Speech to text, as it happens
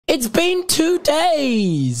It's been 2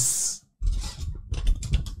 days.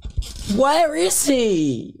 Where is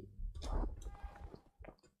he?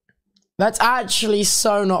 That's actually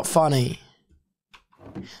so not funny.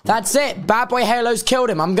 That's it. Bad Boy Halo's killed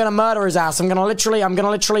him. I'm gonna murder his ass. I'm gonna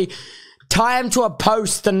literally tie him to a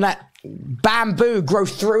post and let bamboo grow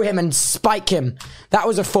through him and spike him. That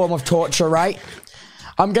was a form of torture, right?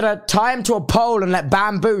 I'm gonna tie him to a pole and let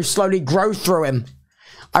bamboo slowly grow through him.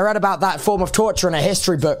 I read about that form of torture in a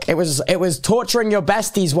history book. It was Torturing Your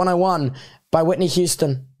Besties 101 by Whitney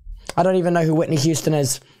Houston. I don't even know who Whitney Houston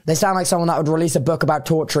is. They sound like someone that would release a book about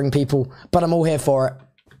torturing people, but I'm all here for it.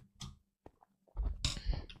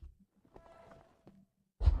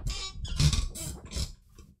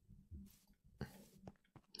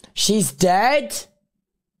 She's dead?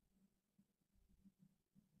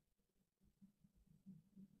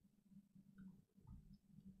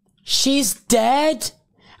 She's dead?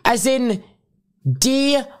 As in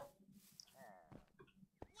D-E-I-D?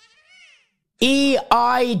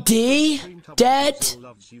 Dead?